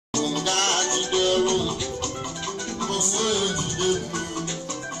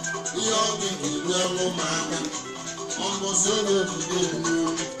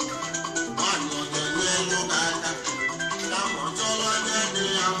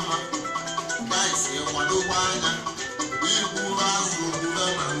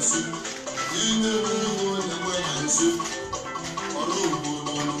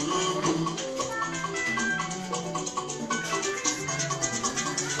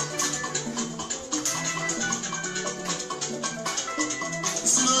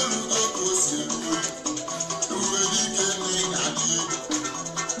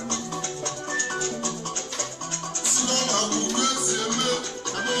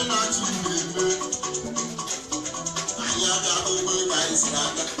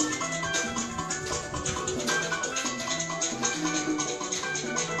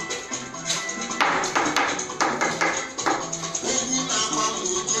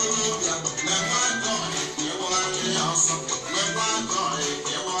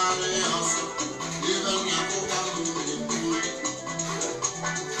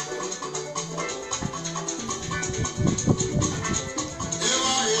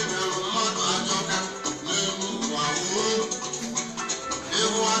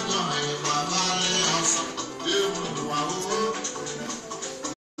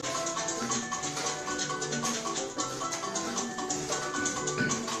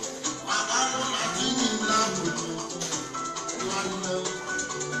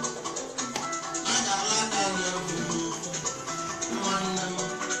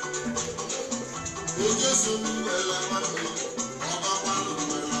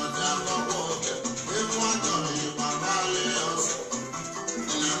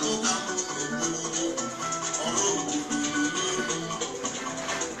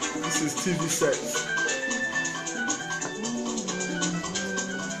This is TV set.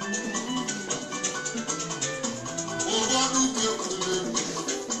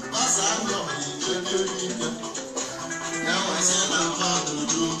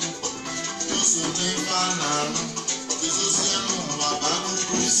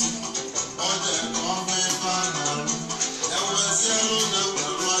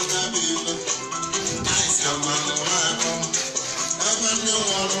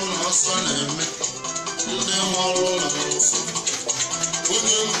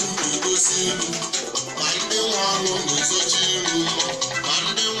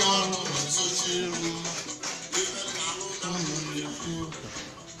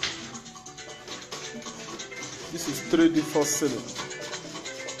 This is 3D for selling.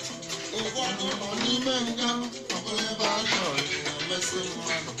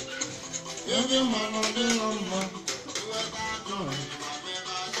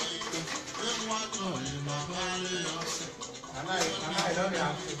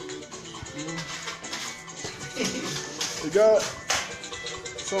 You got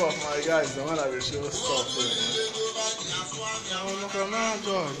some of my guys, the one that will show stuff.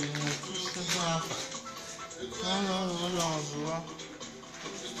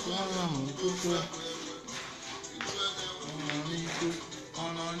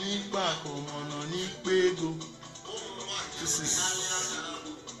 This is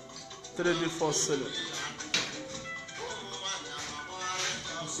 3D for selling.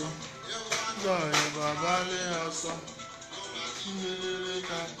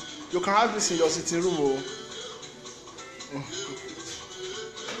 You can have this in your sitting room.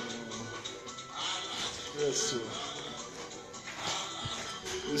 Yes, sir.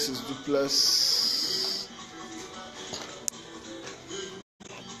 This is duplex.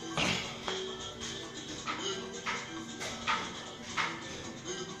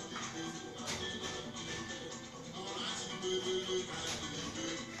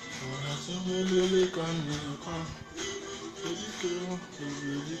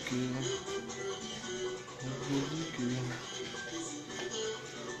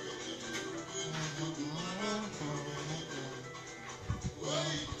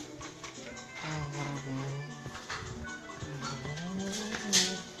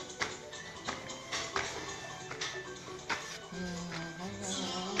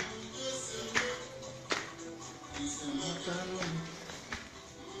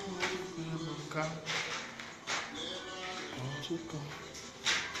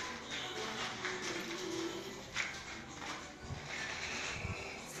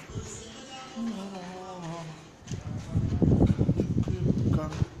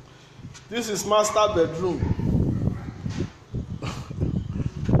 This is master bedroom.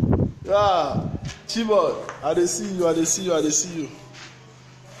 Yeah, Chibot, I dey see you, I dey see you, I dey see you.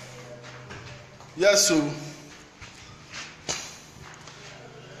 Yes, so.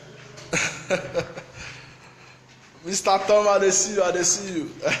 Mr. Tom, I dey see you, I dey see you.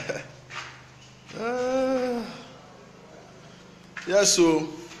 Yes, so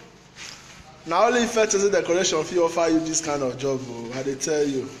now only Ephetheze decoration fit offer you this kind of job. Oh, I dey tell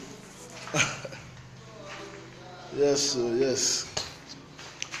you. Yes, so yes.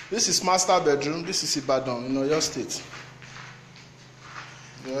 This is master bedroom. This is Ibadan in Oyo State.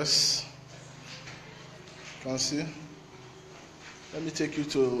 Yes. You can see. Let me take you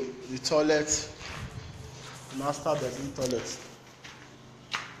to the toilet. Master bedroom toilet.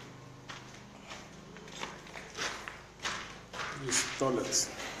 This toilet.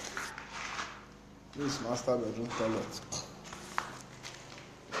 This is master bedroom toilet.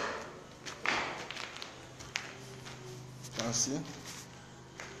 You can see.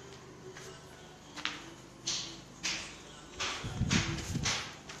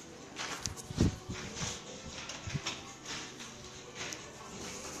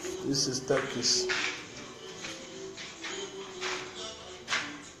 This is staircase.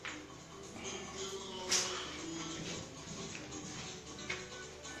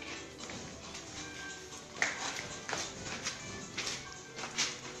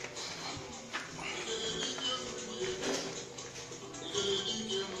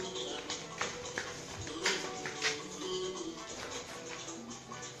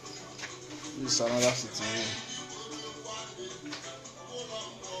 This is another sitting room.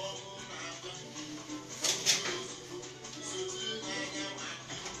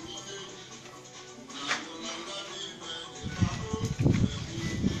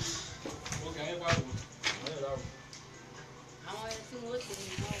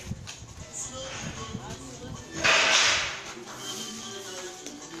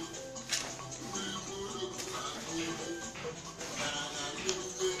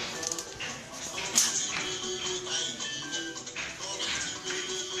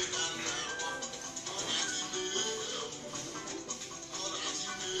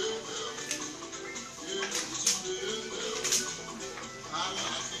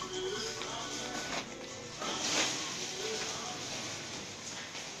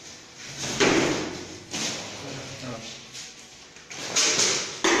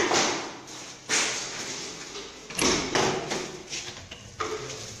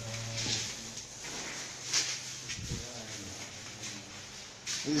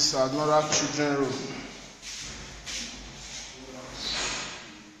 This is another children room.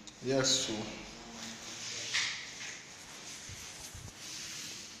 Yes, so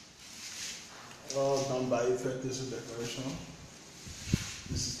all done by Ephetheze decoration.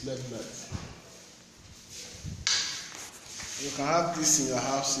 This is left bed. You can have this in your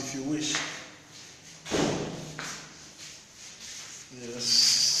house if you wish. Yes.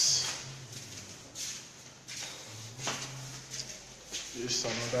 This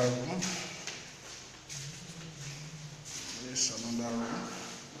is another room. This is another room.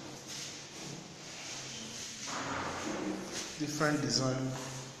 Different design.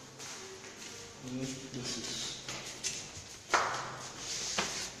 This is.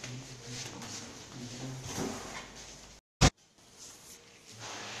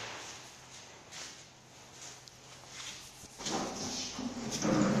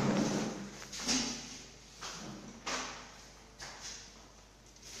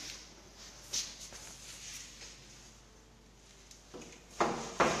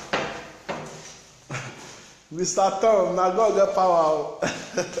 Mr. Tom, now God get power.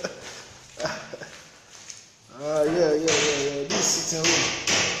 Yeah. This is sitting room.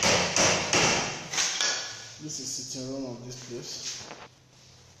 This is sitting room of this place.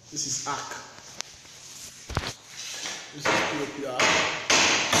 This is arc. This is P.O.P arc.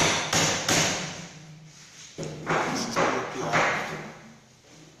 This is P.O.P arc.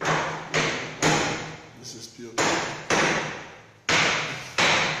 This is P.O.P.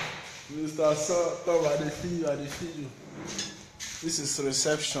 Mr. Tom, I dey feel you. This is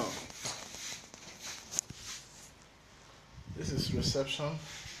reception. This is reception.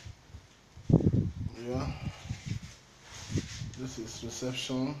 Yeah. This is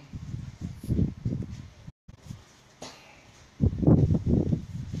reception.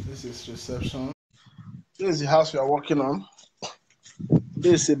 This is reception. This is the house we are working on.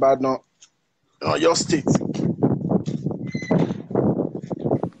 This is Ibadan, your state.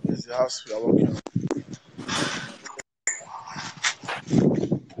 This is the house we are working on.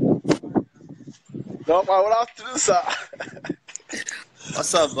 No, good afternoon, sir.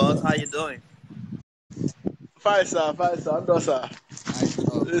 What's up, boss? How you doing? Fine, sir. I'm done, sir.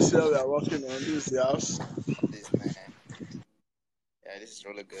 This is where we are working on. This is the house. This man. Yeah, this is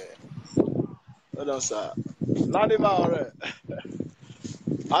really good. Hold on, sir. Not even alright.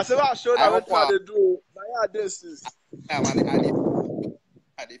 I said I showed I them hope what they do. My this is. I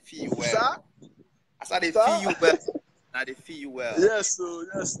did feel well. Sir? I saw they feel you well. Now they feel you well. Yes, so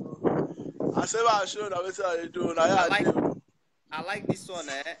yes, so. I said I showed how they do. I like this one,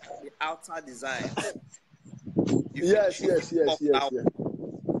 the outer designs. Yes.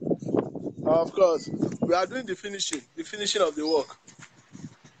 Of course, we are doing the finishing of the work.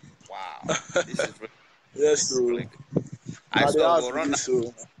 Wow, this is really, Yes, so. really good. I saw go run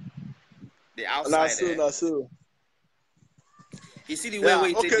the outside. So. You see the way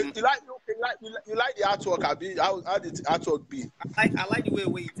we okay. take You like the artwork, Abi? How did the artwork be? I like the way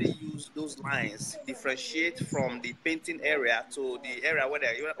we use those lines, differentiate from the painting area to the area where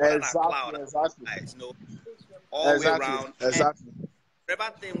they're cloud. Exactly. You know, all the way around. Exactly. And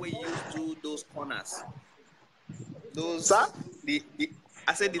remember thing we use do those corners. Those Sir?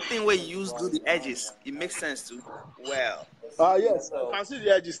 I said the thing where you use do the edges, it makes sense too. Well. Yes. So, you can see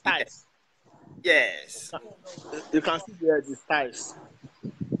the edges tight. Yes. You can see the edges tight.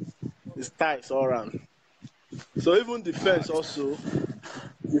 It's tight all around. So even the fence also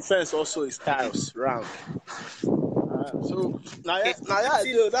is tiles round. So now I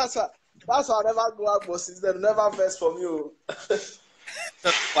do. That's how I never go out, but since then never vex from you.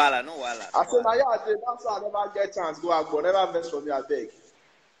 No wala. I said now I do. That's why I never get chance go out, but never vex from you. I beg.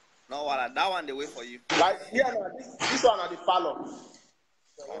 No wala. That one they wait for you. Like here now, this one at the parlor.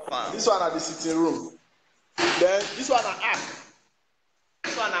 Confirm. This one at the sitting room. Then this one at arc.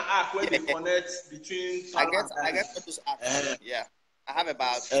 This one at arc when they connect between. I get what this arc. Yeah. I have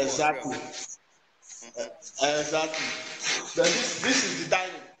about exactly. Exactly. Then this is the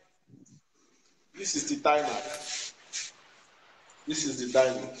dining. This is the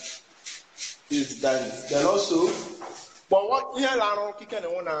dining. Then also, but what here Lano kicking the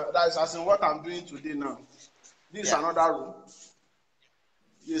one that is as in what I'm doing today now. This is another room.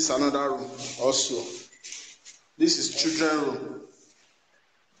 This is another room also. This is children room.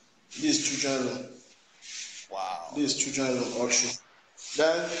 This is children room. Wow. This is children room also.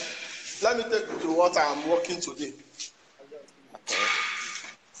 Then let me take you to what I'm working today. Okay.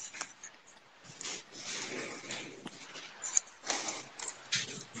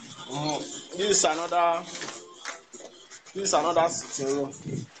 This is another sitting room.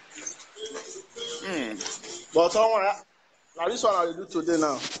 But don't worry, now this one I will do today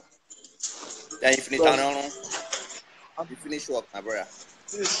now. Yeah, you finish you finish work, my brother.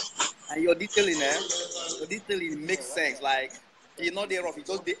 And your detailing, makes sense. Like you're not there rough, it's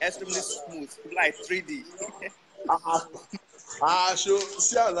just be extremely smooth, like 3D. Sure.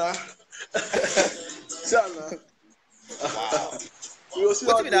 Siana. Wow. You will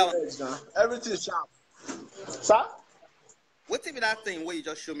see all the edge now. Everything is sharp. Sir? What's even that thing where you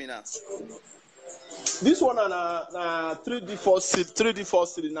just show me now? This one na 3D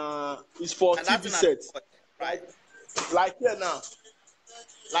 4C na is for and TV set. Right. Like here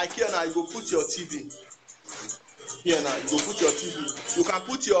now, you go put your TV. Here now, you go put your TV. You can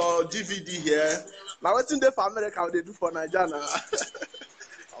put your DVD here. Now, what's in there for America? What they do for Nigeria now?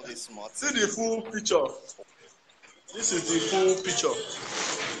 All this smart. See the full picture. This is the full picture.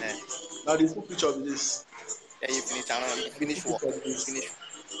 Yeah. Now the full picture of this. Yeah, you finish. You finish work. Finish.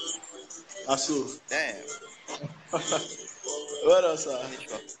 So. Damn. What else, sir?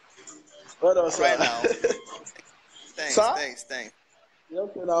 What else, right now. Thanks.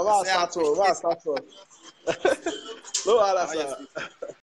 Okay, now, what's that? No, sir.